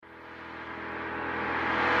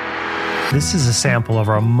This is a sample of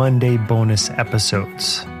our Monday bonus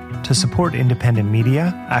episodes. To support independent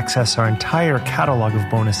media, access our entire catalog of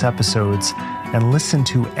bonus episodes, and listen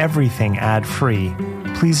to everything ad-free,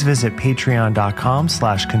 please visit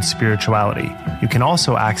patreon.com/conspirituality. You can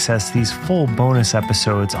also access these full bonus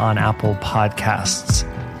episodes on Apple Podcasts.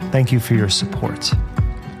 Thank you for your support.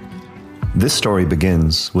 This story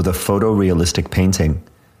begins with a photorealistic painting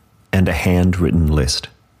and a handwritten list.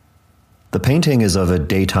 The painting is of a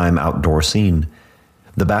daytime outdoor scene.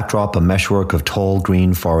 The backdrop, a meshwork of tall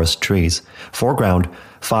green forest trees. Foreground,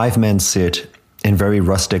 5 men sit in very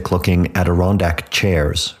rustic-looking Adirondack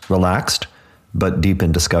chairs, relaxed but deep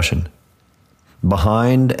in discussion.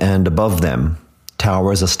 Behind and above them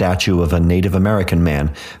towers a statue of a Native American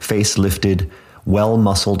man, face lifted,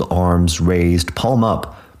 well-muscled arms raised, palm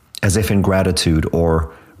up, as if in gratitude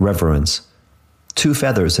or reverence. 2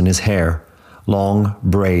 feathers in his hair, long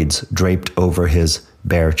braids draped over his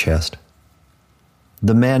bare chest.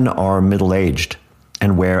 The men are middle-aged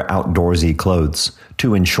and wear outdoorsy clothes,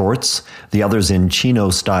 2 in shorts, the others in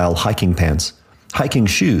chino-style hiking pants, hiking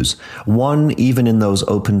shoes, one even in those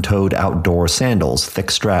open-toed outdoor sandals,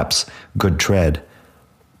 thick straps, good tread.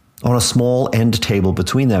 On a small end table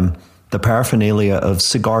between them, the paraphernalia of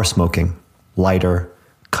cigar smoking, lighter,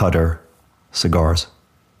 cutter, cigars.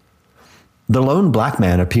 The lone black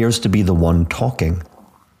man appears to be the one talking.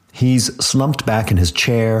 He's slumped back in his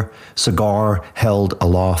chair, cigar held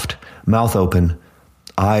aloft, mouth open,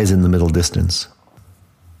 eyes in the middle distance.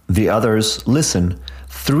 The others listen,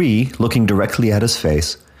 3 looking directly at his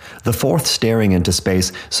face, the 4th staring into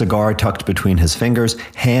space, cigar tucked between his fingers,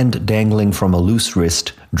 hand dangling from a loose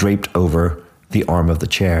wrist draped over the arm of the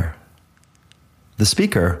chair. The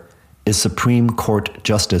speaker is Supreme Court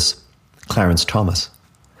Justice Clarence Thomas.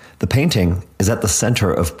 The painting is at the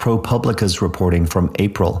center of ProPublica's reporting from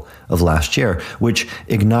April of last year, which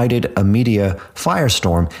ignited a media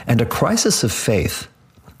firestorm and a crisis of faith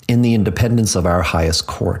in the independence of our highest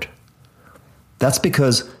court. That's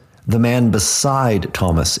because the man beside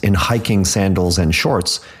Thomas in hiking sandals and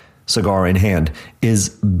shorts, cigar in hand, is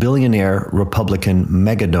billionaire Republican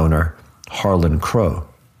megadonor Harlan Crow.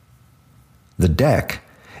 The deck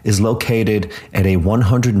is located at a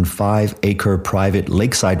 105-acre private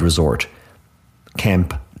lakeside resort,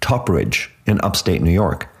 Camp Topridge in upstate New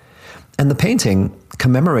York. And the painting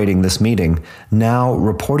commemorating this meeting now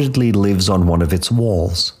reportedly lives on one of its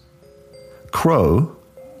walls. Crow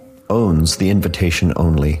owns the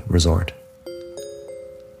invitation-only resort.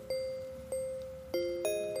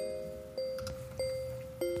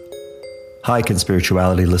 Hi,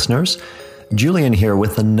 Conspirituality listeners. Julian here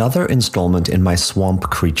with another installment in my Swamp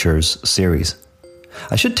Creatures series.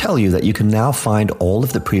 I should tell you that you can now find all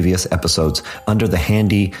of the previous episodes under the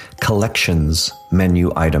handy Collections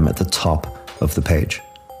menu item at the top of the page.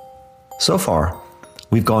 So far,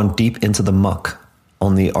 we've gone deep into the muck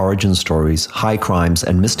on the origin stories, high crimes,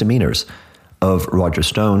 and misdemeanors of Roger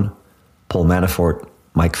Stone, Paul Manafort,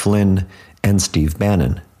 Mike Flynn, and Steve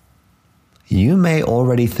Bannon. You may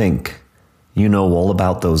already think you know all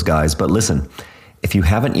about those guys, but listen, if you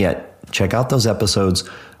haven't yet, check out those episodes.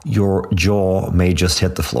 Your jaw may just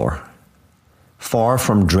hit the floor. Far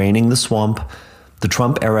from draining the swamp, the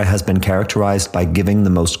Trump era has been characterized by giving the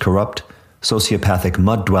most corrupt, sociopathic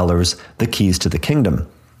mud dwellers the keys to the kingdom,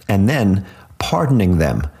 and then pardoning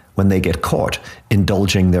them when they get caught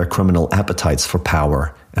indulging their criminal appetites for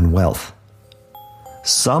power and wealth.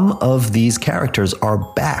 Some of these characters are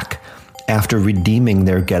back after redeeming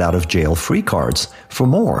their get-out-of-jail-free cards for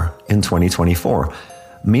more in 2024.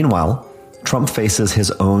 Meanwhile, Trump faces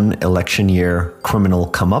his own election year criminal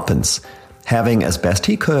comeuppance, having, as best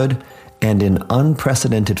he could, and in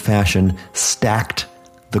unprecedented fashion, stacked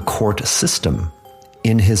the court system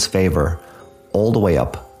in his favor all the way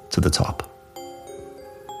up to the top.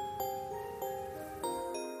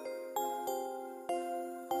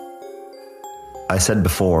 I said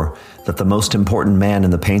before that the most important man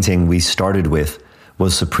in the painting we started with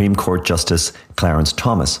was Supreme Court Justice Clarence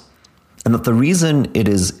Thomas, and that the reason it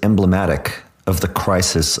is emblematic of the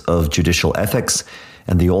crisis of judicial ethics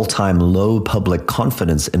and the all-time low public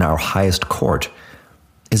confidence in our highest court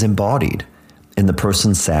is embodied in the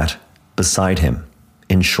person sat beside him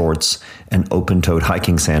in shorts and open-toed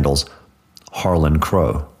hiking sandals, Harlan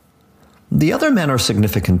Crow. The other men are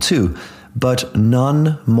significant too, but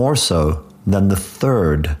none more so than the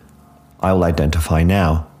third I'll identify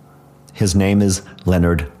now. His name is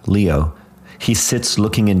Leonard Leo. He sits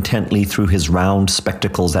looking intently through his round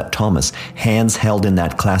spectacles at Thomas, hands held in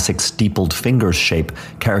that classic steepled fingers shape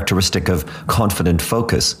characteristic of confident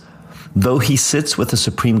focus. Though he sits with a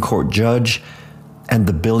Supreme Court judge and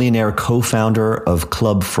the billionaire co-founder of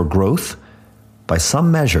Club for Growth, by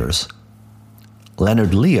some measures,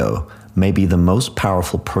 Leonard Leo may be the most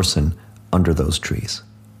powerful person under those trees.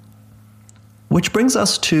 Which brings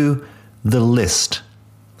us to the list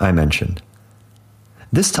I mentioned.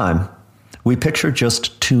 This time, we picture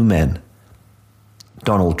just two men.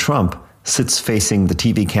 Donald Trump sits facing the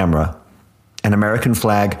TV camera, an American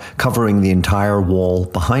flag covering the entire wall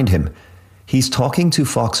behind him. He's talking to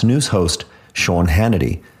Fox News host Sean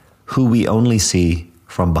Hannity, who we only see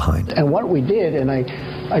from behind. And what we did, and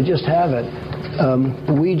I just have it,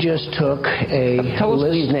 we just took a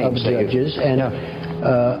list of judges, and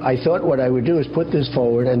I thought what I would do is put this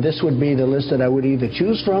forward, and this would be the list that I would either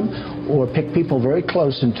choose from or pick people very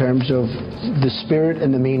close in terms of the spirit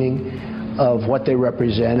and the meaning of what they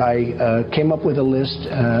represent. I came up with a list.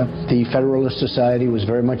 The Federalist Society was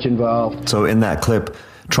very much involved. So in that clip,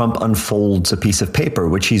 Trump unfolds a piece of paper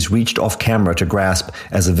which he's reached off camera to grasp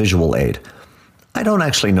as a visual aid. I don't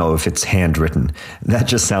actually know if it's handwritten. That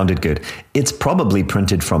just sounded good. It's probably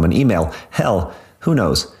printed from an email. Hell, who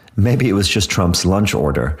knows? Maybe it was just Trump's lunch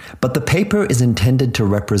order. But the paper is intended to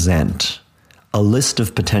represent a list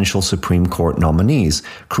of potential Supreme Court nominees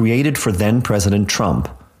created for then President Trump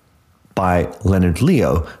by Leonard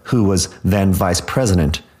Leo, who was then vice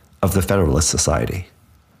president of the Federalist Society.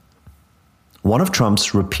 One of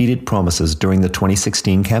Trump's repeated promises during the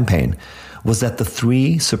 2016 campaign was that the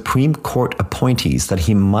three Supreme Court appointees that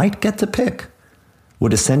he might get to pick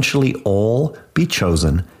would essentially all be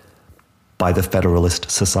chosen by the Federalist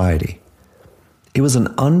Society. It was an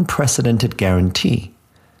unprecedented guarantee.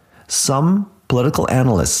 Some political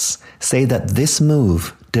analysts say that this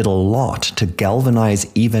move did a lot to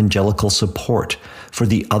galvanize evangelical support for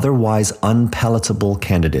the otherwise unpalatable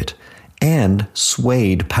candidate and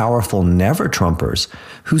swayed powerful never-Trumpers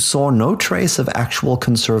who saw no trace of actual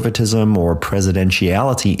conservatism or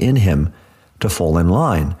presidentiality in him to fall in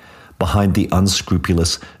line behind the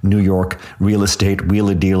unscrupulous New York real estate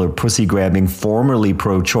wheeler-dealer, pussy-grabbing, formerly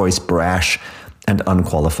pro-choice, brash, and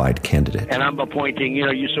unqualified candidate. And I'm appointing,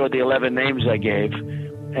 you saw the 11 names I gave,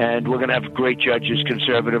 and we're going to have great judges,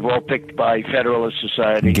 conservative, all picked by Federalist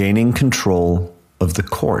Society. Gaining control of the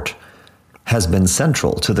court has been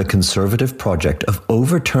central to the conservative project of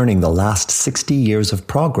overturning the last 60 years of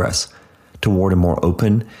progress toward a more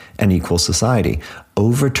open and equal society,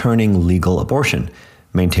 overturning legal abortion,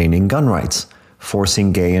 maintaining gun rights,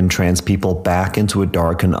 forcing gay and trans people back into a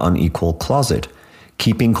dark and unequal closet,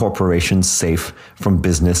 keeping corporations safe from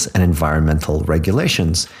business and environmental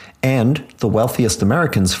regulations, and the wealthiest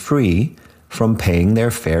Americans free from paying their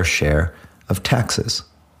fair share of taxes.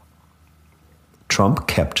 Trump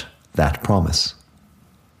kept that promise.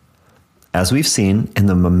 As we've seen in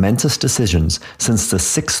the momentous decisions since the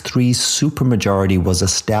 6-3 supermajority was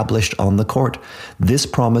established on the court, this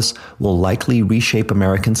promise will likely reshape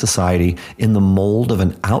American society in the mold of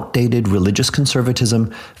an outdated religious conservatism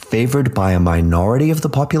favored by a minority of the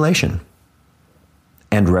population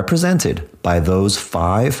and represented by those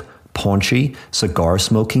 5 paunchy,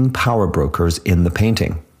 cigar-smoking power brokers in the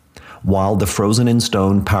painting, while the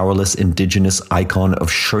frozen-in-stone, powerless indigenous icon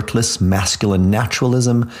of shirtless masculine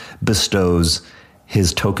naturalism bestows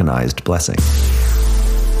his tokenized blessing.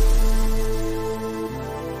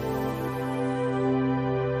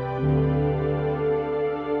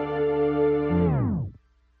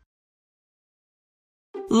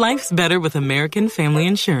 Life's better with American Family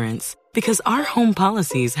Insurance because our home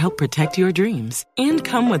policies help protect your dreams and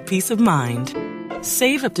come with peace of mind.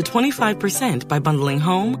 Save up to 25% by bundling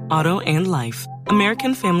home, auto, and life.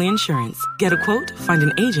 American Family Insurance. Get a quote, find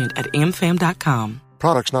an agent at amfam.com.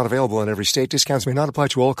 Products not available in every state. Discounts may not apply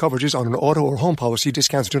to all coverages on an auto or home policy.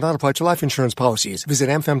 Discounts do not apply to life insurance policies. Visit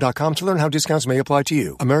amfam.com to learn how discounts may apply to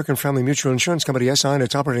you. American Family Mutual Insurance Company, SI, and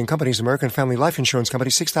its operating companies, American Family Life Insurance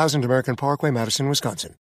Company, 6000 American Parkway, Madison, Wisconsin.